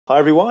Hi,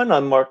 everyone.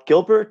 I'm Mark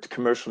Gilbert,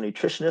 commercial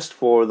nutritionist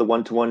for the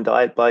One-to-One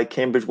Diet by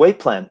Cambridge Weight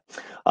Plan.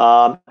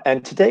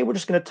 And today we're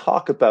just going to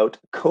talk about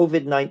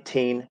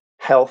COVID-19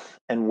 health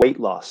and weight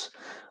loss.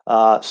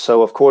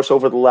 Of course,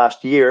 over the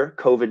last year,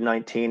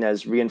 COVID-19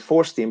 has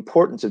reinforced the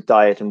importance of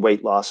diet and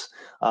weight loss.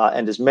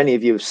 And as many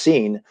of you have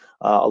seen,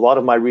 a lot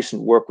of my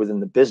recent work within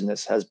the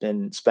business has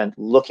been spent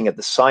looking at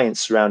the science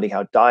surrounding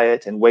how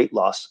diet and weight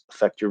loss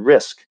affect your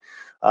risk.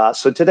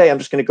 So today I'm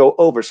just going to go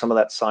over some of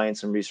that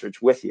science and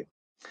research with you.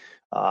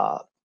 Uh,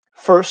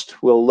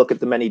 First, we'll look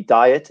at the many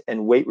diet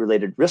and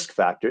weight-related risk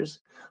factors.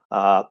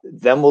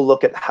 Then we'll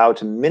look at how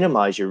to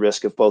minimize your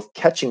risk of both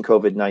catching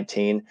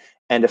COVID-19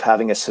 and of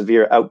having a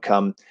severe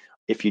outcome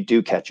if you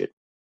do catch it.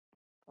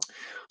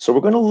 So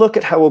we're going to look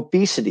at how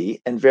obesity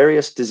and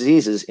various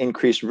diseases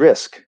increase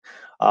risk.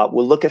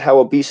 We'll look at how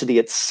obesity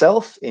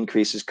itself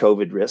increases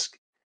COVID risk,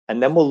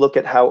 and then we'll look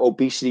at how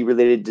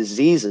obesity-related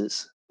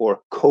diseases or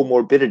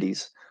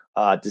comorbidities,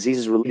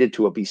 diseases related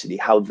to obesity,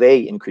 how they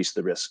increase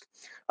the risk.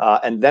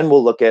 And then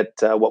we'll look at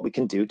what we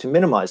can do to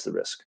minimize the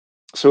risk.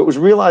 So it was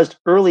realized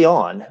early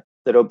on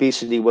that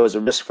obesity was a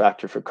risk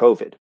factor for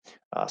COVID.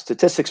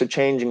 Statistics are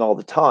changing all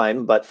the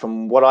time, but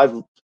from what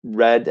I've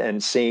read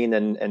and seen,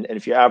 and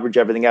if you average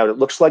everything out, it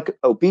looks like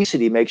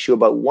obesity makes you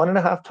about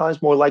 1.5 times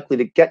more likely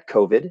to get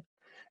COVID,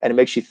 and it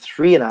makes you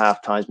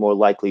 3.5 times more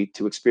likely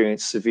to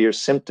experience severe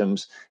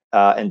symptoms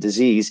and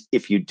disease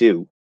if you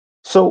do.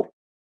 So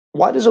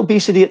why does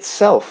obesity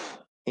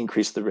itself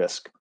increase the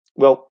risk?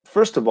 Well,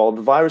 first of all,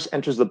 the virus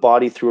enters the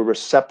body through a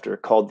receptor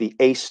called the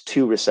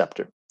ACE2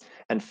 receptor,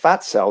 and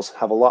fat cells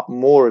have a lot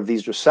more of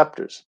these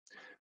receptors.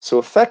 So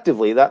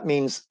effectively, that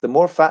means the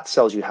more fat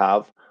cells you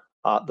have,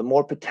 the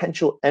more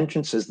potential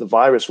entrances the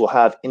virus will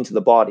have into the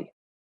body.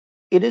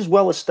 It is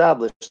well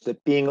established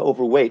that being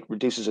overweight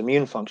reduces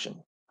immune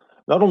function.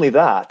 Not only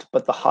that,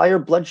 but the higher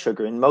blood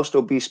sugar in most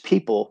obese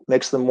people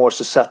makes them more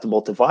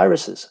susceptible to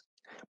viruses.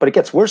 But it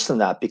gets worse than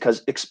that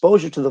because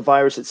exposure to the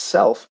virus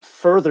itself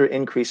further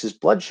increases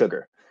blood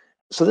sugar.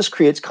 So this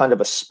creates kind of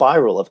a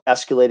spiral of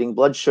escalating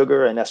blood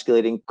sugar and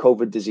escalating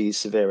COVID disease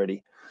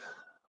severity.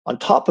 On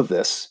top of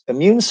this,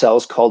 immune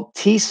cells called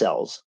T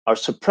cells are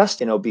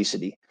suppressed in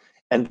obesity,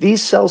 and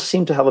these cells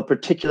seem to have a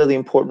particularly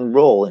important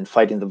role in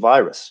fighting the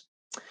virus.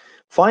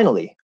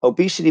 Finally,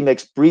 obesity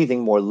makes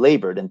breathing more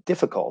labored and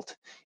difficult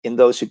in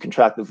those who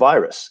contract the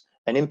virus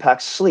and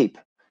impacts sleep.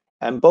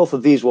 And both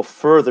of these will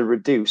further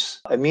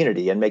reduce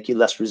immunity and make you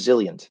less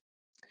resilient.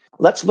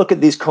 Let's look at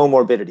these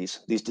comorbidities,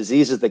 these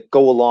diseases that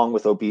go along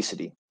with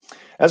obesity.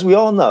 As we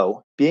all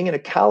know, being in a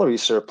calorie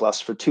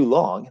surplus for too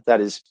long,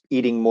 that is,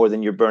 eating more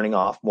than you're burning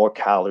off, more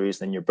calories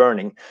than you're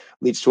burning,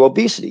 leads to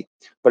obesity,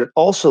 but it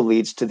also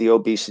leads to the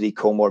obesity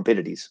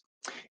comorbidities.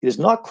 It is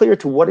not clear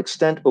to what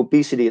extent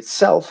obesity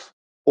itself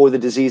or the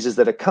diseases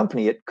that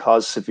accompany it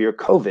cause severe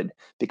COVID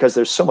because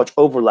there's so much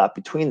overlap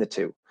between the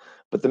two.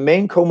 But the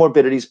main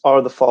comorbidities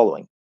are the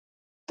following: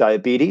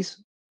 diabetes,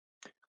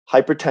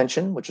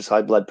 hypertension, which is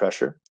high blood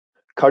pressure,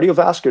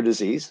 cardiovascular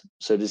disease,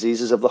 so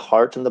diseases of the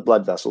heart and the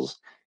blood vessels,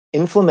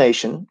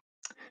 inflammation,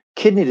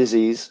 kidney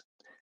disease,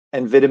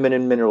 and vitamin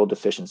and mineral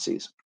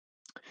deficiencies.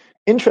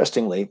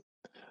 Interestingly,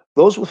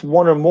 those with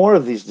one or more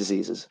of these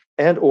diseases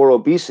and or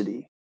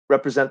obesity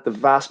represent the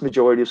vast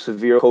majority of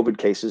severe COVID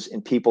cases in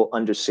people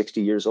under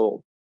 60 years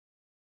old.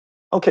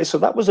 Okay, so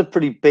that was a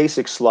pretty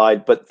basic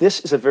slide, but this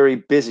is a very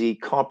busy,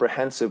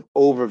 comprehensive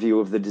overview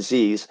of the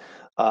disease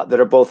that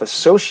are both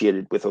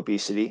associated with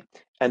obesity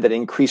and that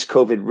increase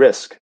COVID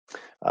risk.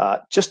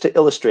 Just to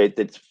illustrate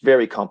that it's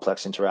very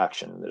complex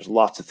interaction. There's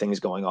lots of things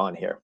going on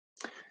here.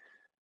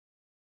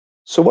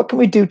 So what can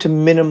we do to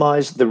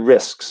minimize the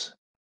risks?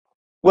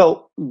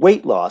 Well,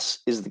 weight loss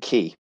is the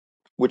key,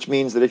 which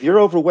means that if you're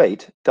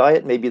overweight,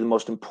 diet may be the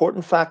most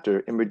important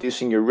factor in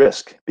reducing your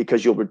risk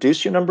because you'll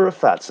reduce your number of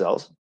fat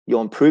cells, you'll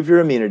improve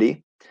your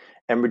immunity,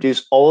 and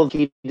reduce all of the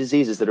key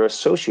diseases that are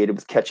associated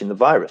with catching the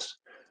virus.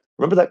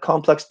 Remember that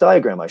complex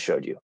diagram I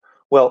showed you?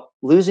 Well,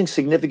 losing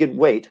significant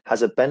weight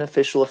has a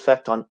beneficial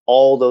effect on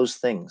all those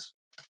things.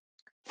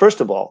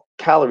 First of all,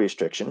 calorie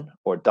restriction,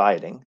 or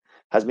dieting,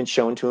 has been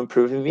shown to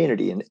improve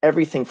immunity in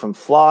everything from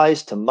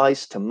flies to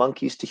mice to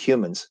monkeys to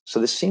humans. So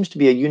this seems to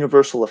be a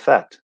universal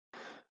effect.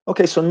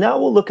 Okay, so now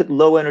we'll look at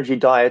low energy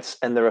diets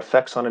and their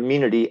effects on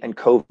immunity and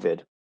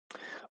COVID.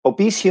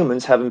 Obese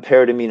humans have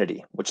impaired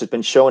immunity, which has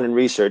been shown in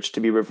research to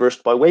be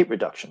reversed by weight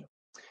reduction.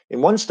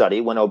 In one study,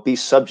 when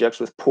obese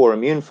subjects with poor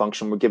immune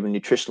function were given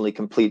nutritionally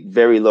complete,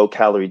 very low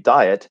calorie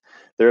diet,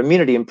 their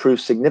immunity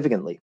improved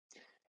significantly.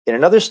 In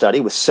another study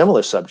with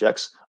similar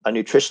subjects, a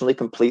nutritionally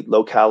complete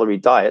low calorie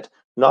diet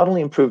not only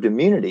improved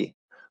immunity,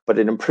 but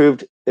it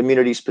improved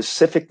immunity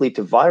specifically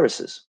to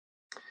viruses.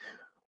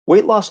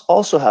 Weight loss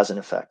also has an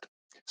effect,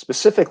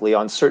 specifically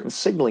on certain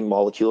signaling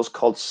molecules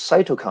called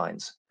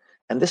cytokines.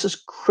 And this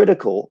is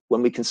critical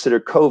when we consider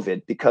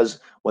COVID because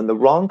when the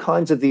wrong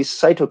kinds of these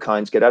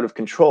cytokines get out of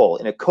control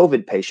in a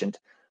COVID patient,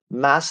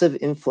 massive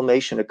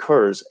inflammation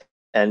occurs.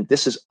 And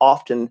this is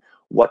often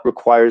what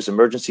requires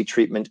emergency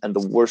treatment and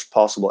the worst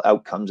possible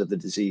outcomes of the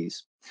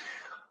disease.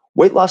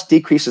 Weight loss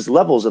decreases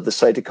levels of the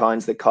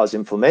cytokines that cause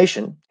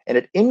inflammation, and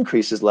it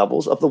increases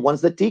levels of the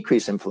ones that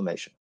decrease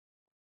inflammation.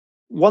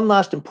 One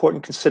last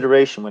important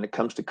consideration when it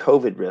comes to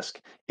COVID risk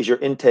is your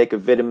intake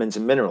of vitamins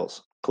and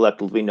minerals,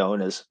 collectively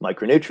known as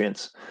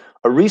micronutrients.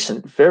 A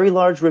recent, very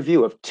large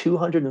review of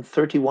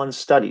 231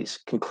 studies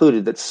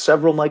concluded that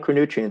several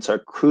micronutrients are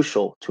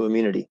crucial to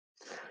immunity.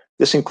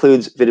 This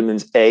includes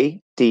vitamins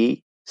A,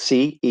 D,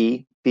 C,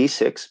 E,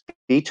 B6,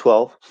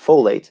 B12,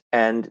 folate,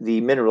 and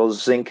the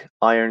minerals zinc,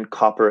 iron,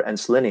 copper, and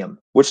selenium,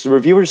 which the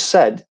reviewers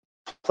said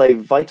play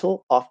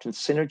vital, often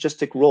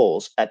synergistic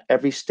roles at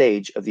every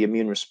stage of the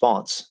immune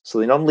response. So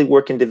they not only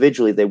work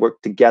individually, they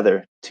work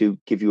together to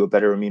give you a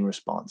better immune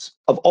response.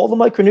 Of all the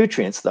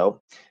micronutrients,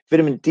 though,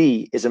 vitamin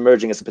D is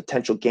emerging as a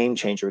potential game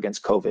changer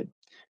against COVID.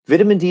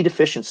 Vitamin D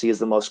deficiency is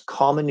the most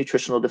common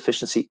nutritional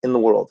deficiency in the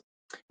world.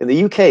 In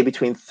the UK,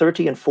 between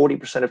 30 and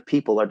 40% of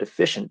people are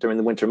deficient during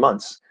the winter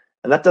months.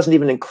 And that doesn't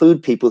even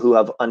include people who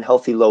have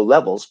unhealthy low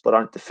levels but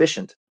aren't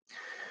deficient.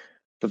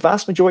 The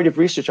vast majority of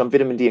research on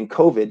vitamin D and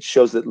COVID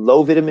shows that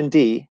low vitamin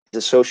D is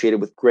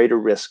associated with greater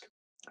risk,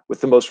 with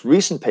the most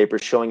recent paper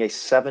showing a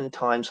 7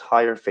 times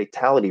higher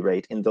fatality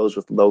rate in those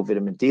with low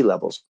vitamin D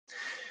levels.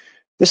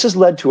 This has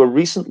led to a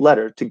recent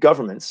letter to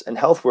governments and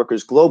health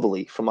workers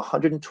globally from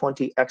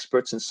 120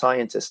 experts and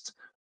scientists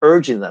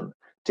urging them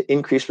to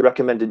increase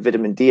recommended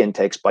vitamin D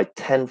intakes by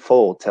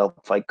tenfold to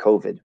help fight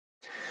COVID.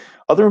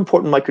 Other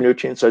important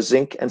micronutrients are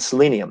zinc and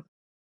selenium.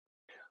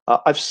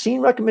 I've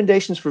seen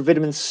recommendations for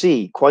vitamin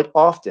C quite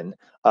often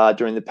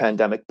during the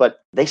pandemic, but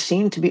they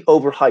seem to be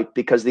overhyped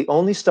because the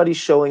only studies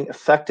showing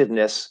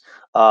effectiveness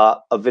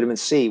of vitamin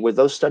C were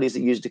those studies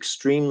that used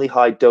extremely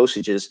high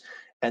dosages,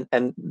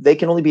 and they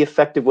can only be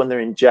effective when they're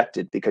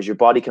injected because your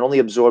body can only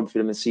absorb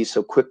vitamin C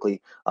so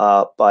quickly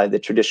by the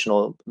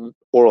traditional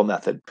oral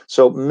method.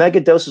 So mega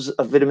doses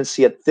of vitamin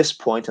C at this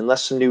point,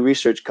 unless some new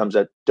research comes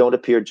out, don't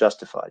appear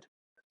justified.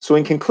 So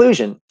in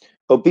conclusion,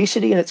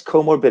 obesity and its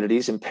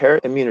comorbidities impair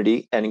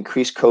immunity and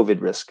increase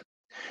COVID risk.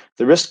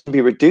 The risk can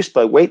be reduced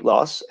by weight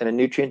loss and a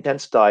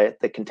nutrient-dense diet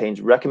that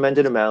contains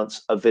recommended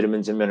amounts of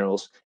vitamins and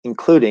minerals,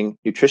 including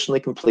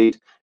nutritionally complete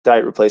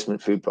diet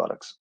replacement food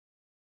products.